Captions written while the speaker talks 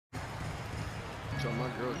So my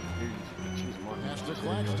girl can hear you. She's more than Master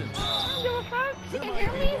Claxton. I don't give a fuck. She can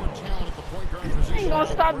hear me. Ain't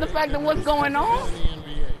gonna stop the fact of what's going on.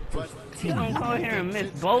 She gonna go here and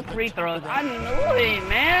miss both free throws. I knew it,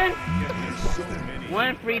 man.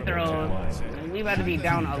 One free throw. And we about to be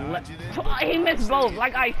down 11. He missed both,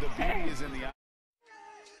 like I said.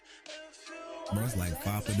 Bro, it's like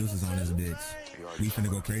 5 producers on this bitch. We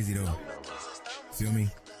finna go crazy though. Feel me?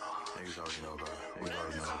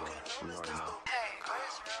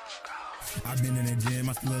 I've been in the gym,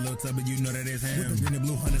 I still a little tub, but you know that it's him. With the green and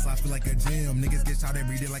blue hunters, I feel like a gym. Niggas get shot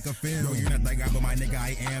every day like a film. Bro, you're not that guy, but my nigga,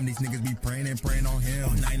 I am. These niggas be praying and praying on him.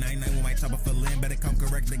 999 with my chopper fill in, better come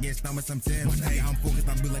correct to get stomach some 10. Hey, I'm focused,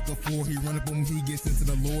 I be like a 4. He run up on me, he gets into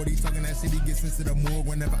the Lord. He talking that shit, he gets into the morgue.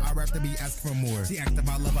 Whenever I rap to be asking for more. She asked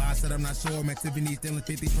about love, I said I'm not sure. My Tiffany stealing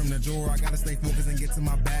 50 from the drawer. I gotta stay focused and get to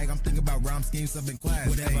my bag. I'm thinking about rhyme schemes up in class.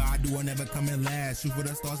 Whatever I do, I never come in last. Shoot for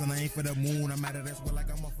the stars and I ain't for the moon. I'm mad at this, but like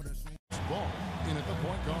I'm up for the shoot. Ball in at the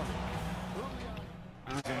point guard.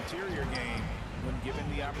 Interior game when given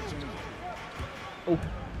the opportunity. Oh.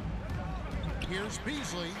 Here's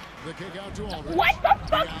Beasley. The kick out to Aldridge. What the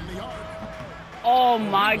fuck? Oh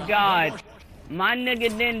my god. My nigga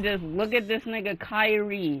didn't just look at this nigga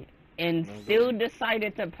Kyrie and still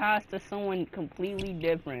decided to pass to someone completely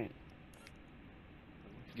different.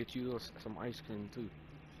 Get you some ice cream too.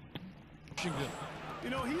 You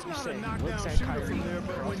know, he's not a knockdown shooter from there,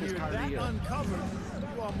 but when you're that uncovered,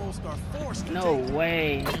 you almost are forced to No take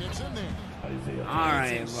way. It.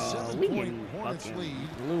 Alright, bro. We getting fucking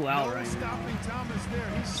blew out right now. Stopping Thomas there.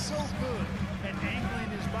 He's so good at angling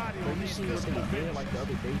his body But on you these see what physical they did finishes. like the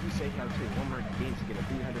other day? He said he had to take one more game to get a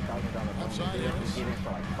 $300,000 bonus. Outside He Harris. get in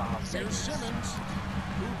for like 5 Here's seconds. Simmons.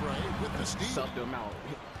 Oubre with the steal. Subbed him out.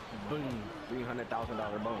 Boom,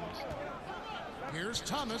 $300,000 bonus. Here's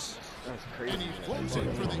Thomas. That's crazy. And he floats it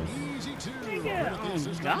for the easy 2. Nigga,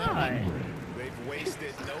 oh god. They've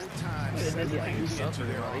wasted no time Look at this settling thing. into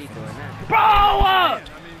their offense. Bro!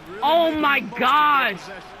 Oh my gosh!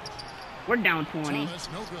 We're down 20. Thomas,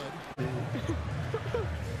 no good.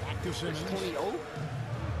 Back to Simmons. 20-0?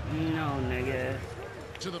 No, nigga.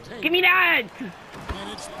 To the paint. Give me that! And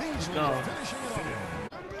it's Beasley Go. finishing it off.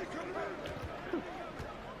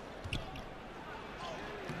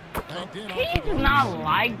 He's not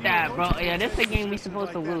like that, bro. Yeah, this is a game we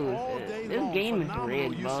supposed to lose. This game is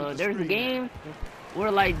rigged, bro. There's games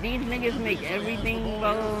where, like, these niggas make everything,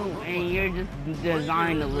 bro, and you're just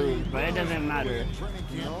designed to lose, bro. It doesn't matter.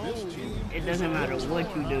 It doesn't matter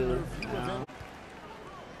what you do.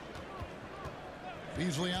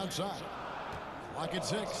 Beasley outside. Lock at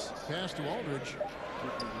 6. Pass to Aldridge.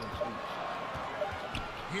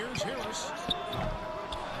 Here's Harris.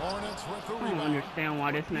 Hornets with the I don't rebound. understand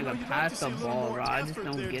why this nigga passed the ball, bro. I just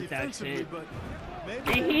don't get that shit.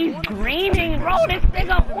 And he's greening, bro. This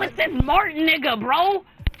nigga, what's this Martin nigga, bro?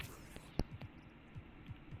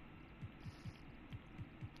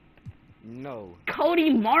 No.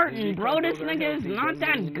 Cody Martin, bro. This nigga is not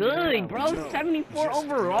that good, bro. 74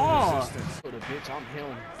 overall. So the bitch, I'm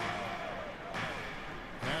him.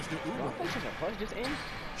 Pass to Y'all Oubre. think she's a plus just in?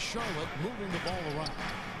 Charlotte moving the ball around.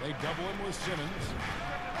 They double him with Simmons.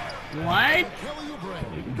 What? Kelly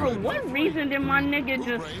Oubre. For what reason did my nigga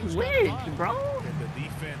just switch, bro? The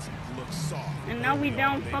defense looks soft. And now we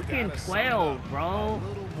down fucking 12, bro. A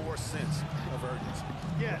little more sense of urgency.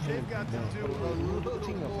 Yeah, they've got to do a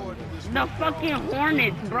little more to this. The fucking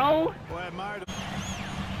Hornets, bro. Well, I admire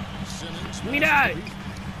the Simmons. Give me that.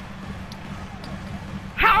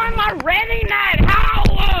 How am I reading that?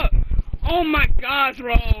 How? Oh my gosh,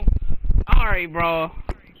 bro. Alright, bro.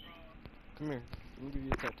 Come here. Let me give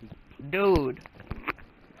you a tattoo. Dude.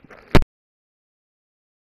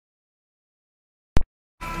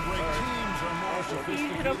 He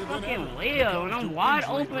hit a fucking layup and I'm wide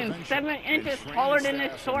open, 7 inches taller than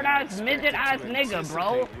this short ass midget ass nigga,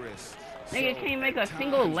 bro. Nigga can't make a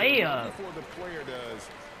single layup. Before the player does,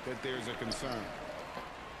 that there's a concern.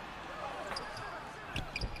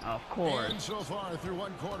 Of course. And so far through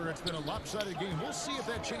one quarter, it's been a lopsided game. We'll see if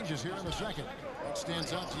that changes here in the second. What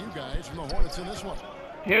stands out to you guys from the Hornets in this one?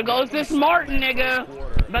 Here goes this Martin nigga.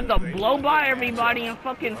 About to blow by everybody and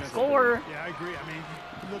fucking score. Yeah, I agree. I mean,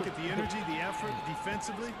 you look at the energy, the effort,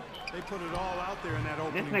 defensively, they put it all out there in that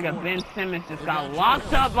opening This nigga quarter. Ben Simmons just got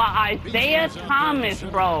locked up by Isaiah Thomas,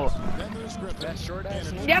 bro. Then there's Griffin. That short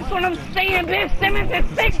ass. That's what I'm saying. Ben Simmons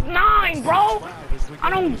is 6'9", bro. I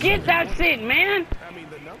don't get that shit, man. I mean,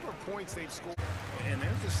 the number of points they've scored. And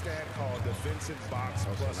there's a stat called defensive box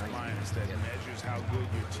plus minus that measures how good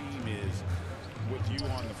your team is with you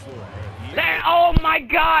on the floor. Oh my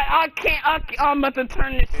God! I'm about to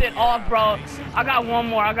turn this shit off, bro. I got one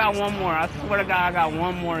more. I swear to God, I got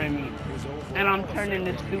one more in me. And I'm turning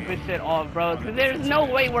this stupid shit off, bro. Cause there's no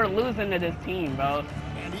way we're losing to this team, bro.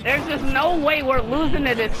 There's just no way we're losing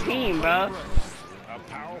to this team, bro. A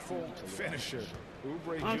powerful finisher.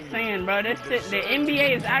 I'm saying, bro, this shit, the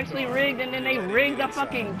NBA is actually rigged, and then they rigged a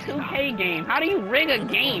fucking 2K game. How do you rig a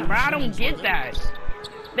game, bro? I don't get that.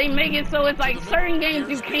 They make it so it's like certain games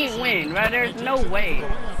you can't win, bro. There's no way.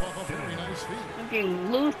 You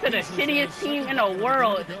can lose to the shittiest team in the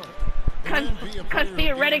world. Cause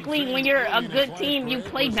theoretically, when you're a good team, you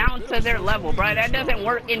play down to their level, bro. That doesn't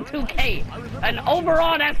work in 2K. An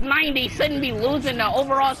overall that's 90 shouldn't be losing to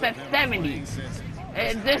overall that's 70.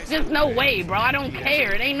 There's just no way, bro. I don't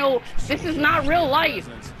care. It ain't no. This is not real life.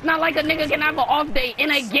 It's not like a nigga can have an off day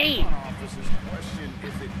in a game.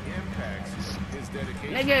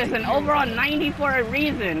 Nigga is an overall 90 for a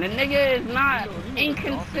reason. The nigga is not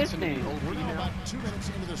inconsistent. We're now about 2 minutes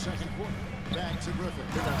into the second quarter. Back to Griffin.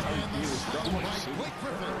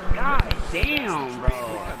 God damn,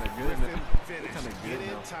 bro.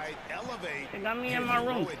 They got me in my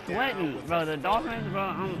room sweating, bro. The Dolphins, bro,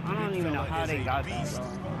 I don't even know how they got that,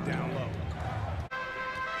 bro.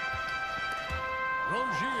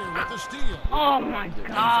 Rozier with the steal. Oh my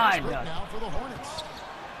God. Now for the Hornets.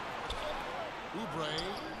 Oubre,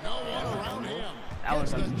 no one around him. That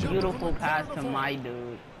was a beautiful pass to my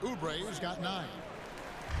dude. Oubre's got 9.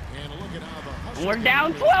 And look at how the We're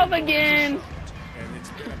down 12 again.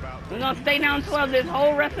 We're gonna stay down 12 this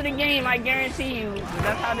whole rest of the game, I guarantee you.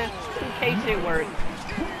 That's how this 2K shit works.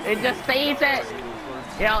 It just stays at,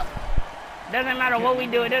 doesn't matter what we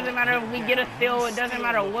do. It doesn't matter if we get a steal. It doesn't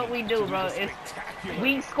matter what we do, bro.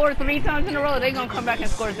 We score 3 times in a row, they gonna come back and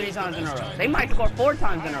score 3 times in a row. They might score 4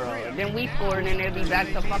 times in a row. Then we score, and then they'll be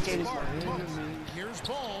back to fucking. Here's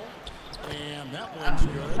ball. And that one's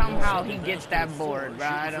good. Somehow he gets that board, bro.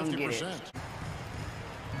 I don't get it.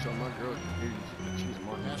 So my girl, she's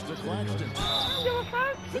more Master Claxton.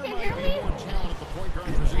 He can hear me.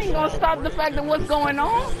 Ain't gonna stop the fact of what's going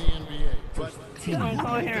on. He gonna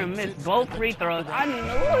come here and miss both free throws. I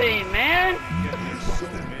knew it, man.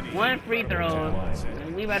 1 free throw.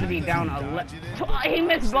 We about to be down 11. He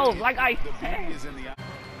missed both, like I said.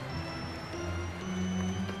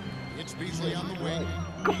 It's Beasley on the wing.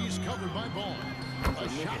 He's covered by Ball.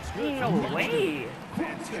 No way.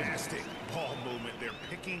 Fantastic ball movement. They're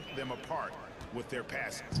picking them apart with their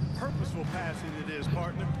passing. Purposeful passing it is,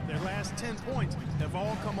 partner. Their last 10 points have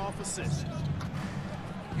all come off assists.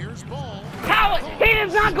 Here's Ball. How? He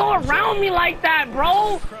does not go around me like that,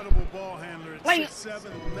 bro. Incredible ball handler at Like,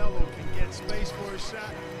 6'7". LaMelo can get space for a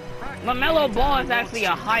shot. LaMelo Ball is actually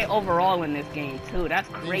a high overall in this game too. That's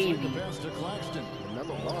crazy.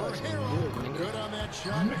 LaMelo Ball is Good on that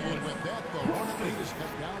shot, and with that, the Hornet lead is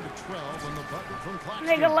cut down to 12 on the bucket from Claxton.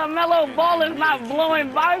 Nigga, LaMelo Ball is not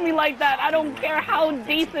blowing by me like that. I don't care how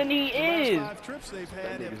decent he is. 5 trips they've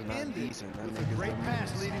had have ended with a great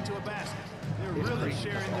pass leading to a basket. They're really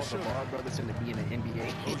sharing the show. Our brothers in the be in the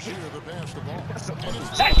NBA.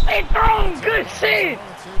 That shit throwing good shit.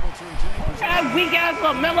 That weak ass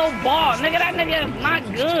LaMelo Ball, nigga. That nigga is not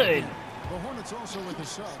good.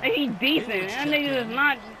 He's decent. That nigga is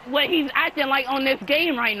not what he's acting like on this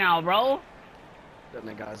game right now, bro. That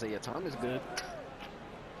nigga Isaiah Thomas good.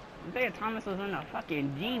 Isaiah Thomas was in the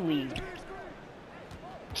fucking G League.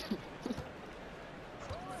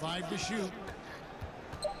 5 to shoot.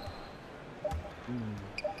 And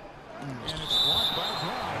it's blocked by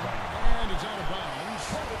Brown. And it's out of bounds.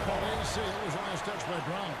 Pauline Sale was last touched by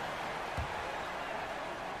Brown.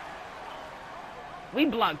 We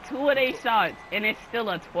blocked 2 of their shots, and it's still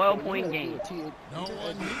a 12-point game. And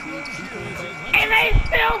they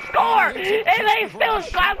still score! And they still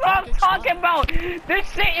score! That's what I'm talking about! This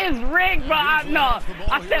shit is rigged, bro. No.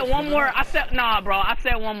 I said one more. Nah, bro. I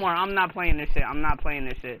said one more. I'm not playing this shit. I'm not playing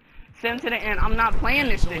this shit. Send to the end. I'm not playing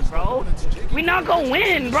this shit, bro. We not gonna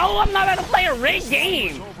win, bro. I'm not gonna play a rigged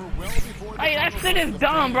game. Hey, that shit is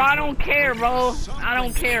dumb, bro. I don't care, bro. I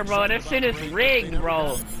don't care, bro. This shit is rigged,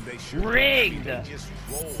 bro. Rigged. Of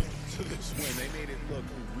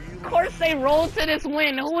course they rolled to this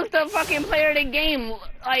win. Who was the fucking player of the game?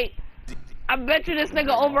 Like, I bet you this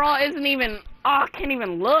nigga overall isn't even... Oh, I can't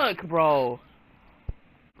even look, bro.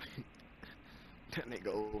 That nigga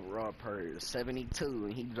overall per 72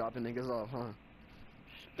 and he dropping niggas off, huh?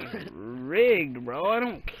 Rigged, bro. I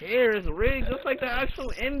don't care. It's rigged just like the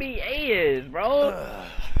actual NBA is, bro.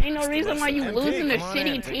 Ain't no reason why you losing to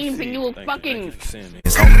shitty teams and you fucking...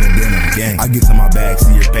 It's home in the dinner. gang. I get to my bag,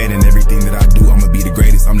 see your pain and everything that I do, I'ma be the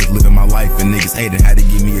greatest. I'm just living my life and niggas hating. Had to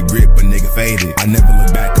give me a grip, but nigga faded. I never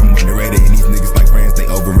look back, I'm underrated. And these niggas like friends, they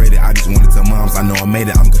overrated. I just wanna tell moms I know I made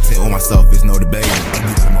it. I'm content with myself, there's no debating. I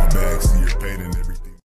get to my